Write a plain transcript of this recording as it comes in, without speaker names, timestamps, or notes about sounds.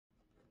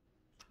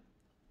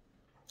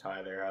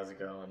Hi there, how's it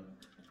going?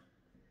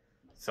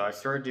 So I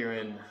started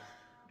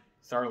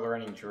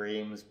learning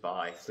Dreams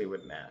by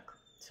Fleetwood Mac.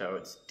 So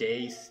it's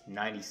day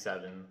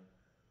 97.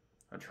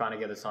 I'm trying to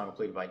get the song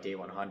completed by day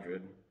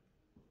 100,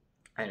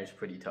 and it's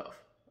pretty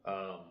tough.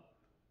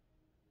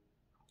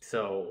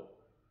 So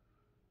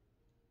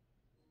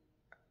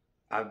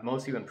I've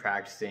mostly been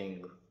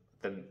practicing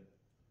the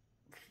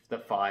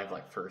five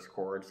first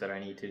chords that I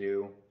need to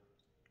do,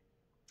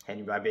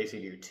 and I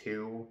basically do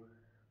two.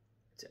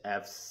 It's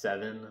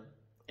F7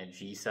 and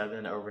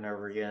G7 over and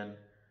over again,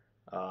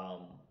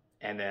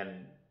 and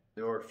then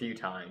there were a few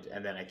times,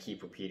 and then I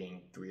keep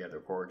repeating three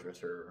other chords,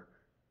 which are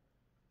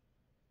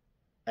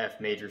F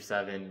major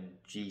 7,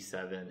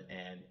 G7,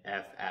 and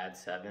F add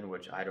 7,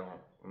 which I don't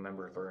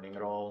remember learning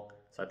at all.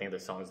 So I think the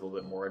song is a little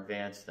bit more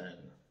advanced than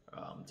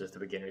just the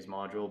beginner's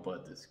module,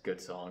 but it's a good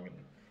song, and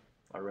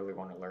I really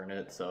want to learn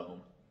it, so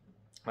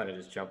I'm gonna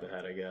just jump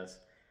ahead, I guess.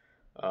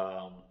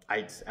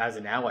 As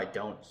of now, I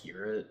don't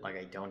hear it.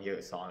 I don't hear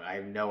the song. I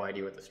have no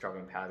idea what the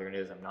strumming pattern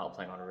is. I'm not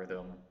playing on a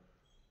rhythm.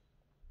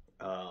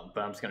 But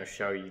I'm just going to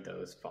show you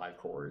those five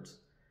chords.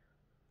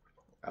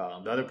 The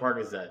other part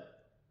is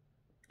that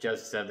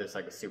just said there's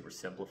a super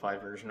simplified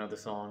version of the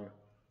song.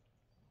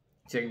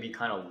 So you can be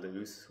kind of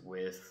loose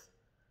with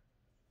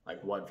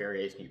what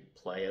variation you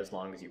play, as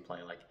long as you play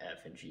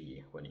F and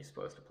G when you're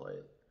supposed to play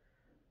it.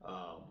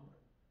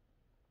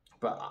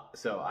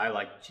 So I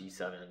like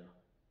G7.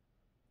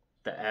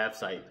 The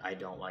Fs I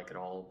don't like at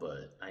all,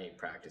 but I need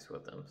practice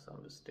with them, so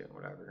I'm just doing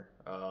whatever.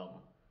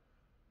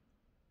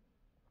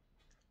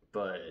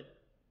 But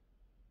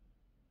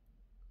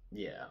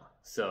yeah,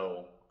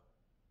 so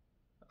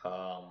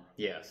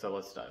so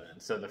let's dive in.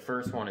 So the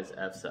first one is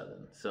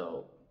F7.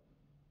 So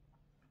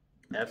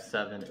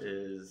F7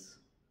 is,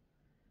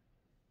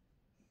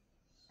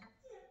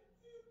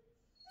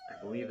 I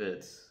believe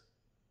it's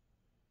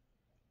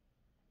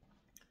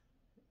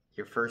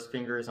your first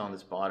finger is on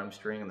this bottom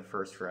string on the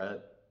first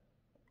fret.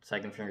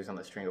 Second finger's on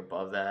the string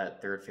above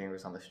that, third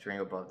finger's on the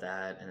string above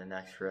that and the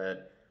next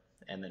fret,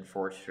 and then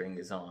fourth string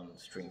is on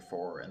string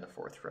 4 and the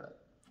 4th fret.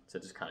 So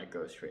it just kind of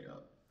goes straight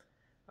up.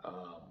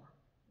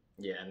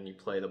 And you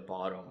play the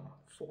bottom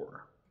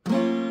 4.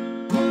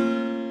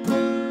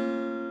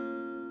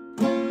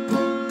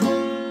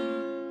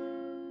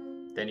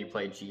 Then you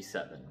play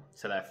G7.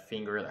 So that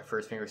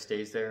first finger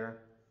stays there,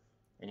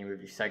 and you move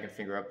your second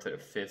finger up to the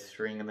 5th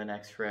string in the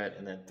next fret,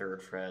 and then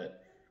 3rd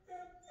fret,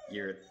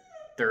 your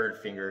third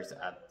finger's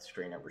at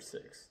string number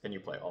 6. Then you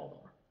play all of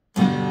them.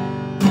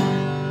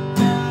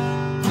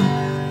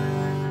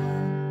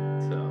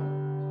 So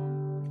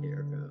here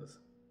it goes.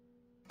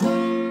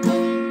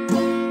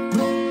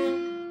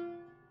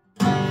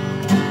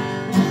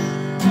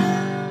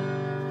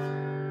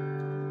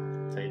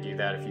 So you do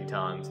that a few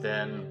times.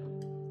 Then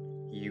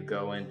you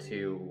go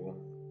into,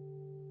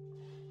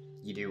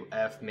 you do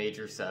F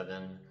major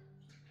 7,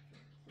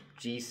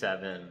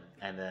 G7,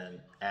 and then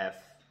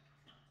F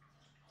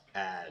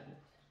add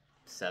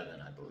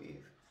 7, I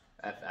believe.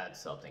 F add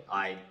something.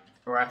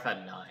 Or F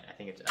add 9. I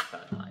think it's F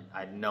add 9. I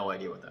had no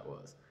idea what that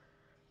was.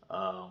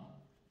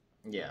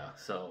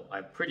 So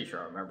I'm pretty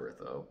sure I remember it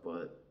though,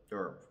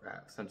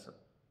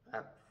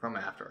 from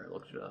after I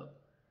looked it up.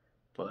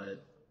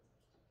 But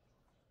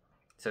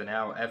so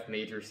now F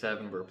major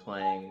 7, we're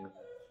playing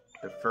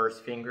the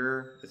first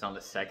finger is on the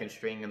 2nd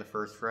string in the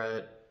 1st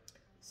fret.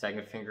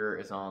 Second finger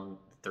is on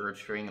the 3rd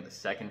string in the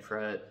 2nd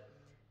fret.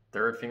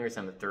 Third finger is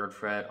on the 3rd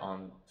fret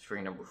on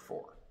string number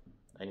 4.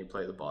 And you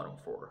play the bottom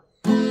 4.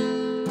 And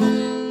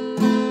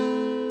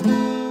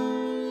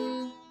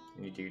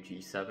you do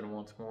G7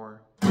 once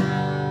more. Then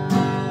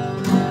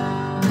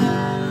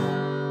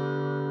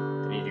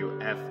you do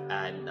F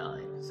add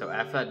 9. So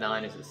F add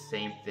 9 is the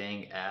same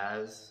thing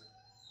as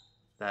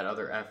that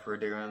other F we're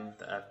doing,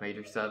 the F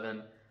major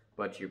 7,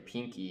 but your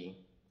pinky,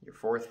 your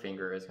 4th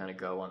finger, is going to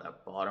go on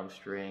that bottom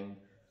string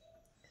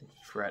and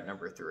fret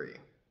number 3.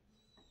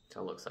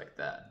 So it looks like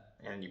that.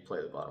 And you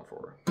play the bottom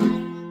 4.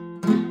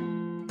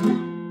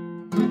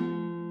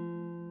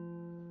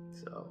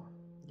 So,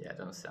 yeah, it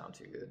doesn't sound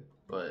too good.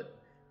 But,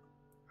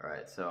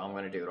 alright, so I'm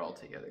going to do it all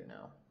together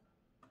now.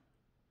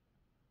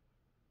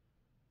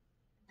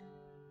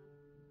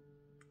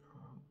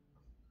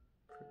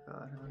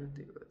 Forgot how to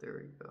do it. There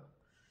we go.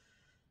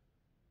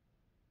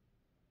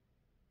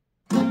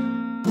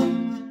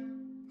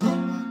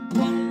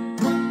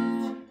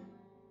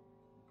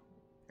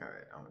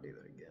 Alright, I'm going to do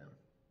that again.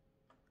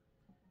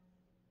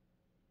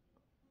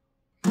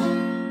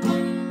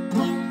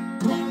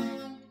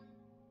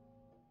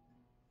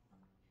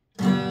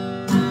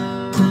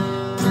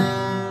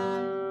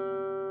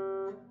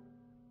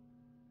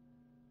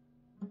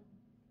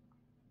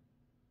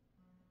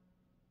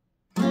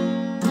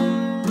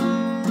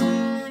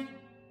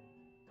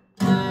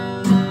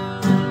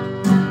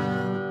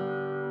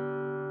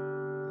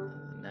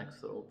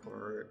 Next little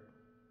part.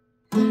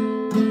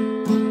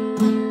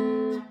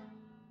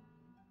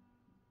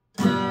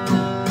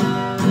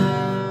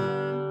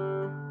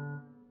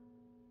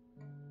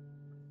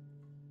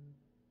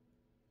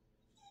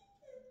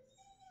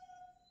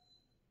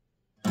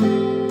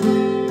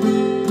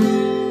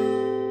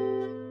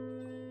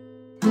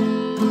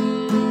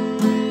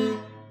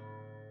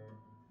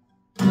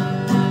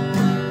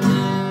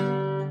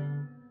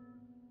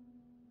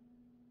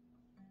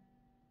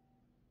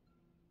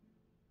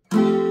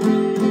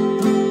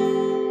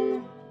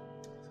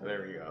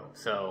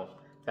 So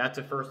that's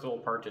the first little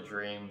part to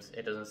Dreams.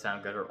 It doesn't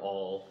sound good at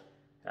all.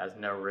 It has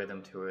no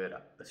rhythm to it.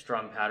 The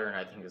strum pattern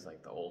I think is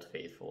like the Old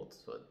Faithful.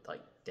 It's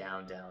like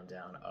down, down,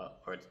 down,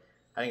 up, or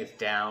I think it's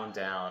down,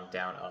 down,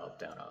 down, up,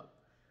 down,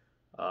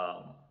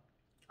 up.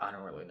 I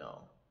don't really know.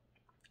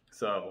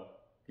 So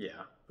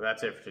yeah, but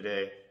that's it for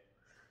today.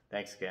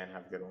 Thanks again.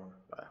 Have a good one.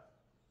 Bye.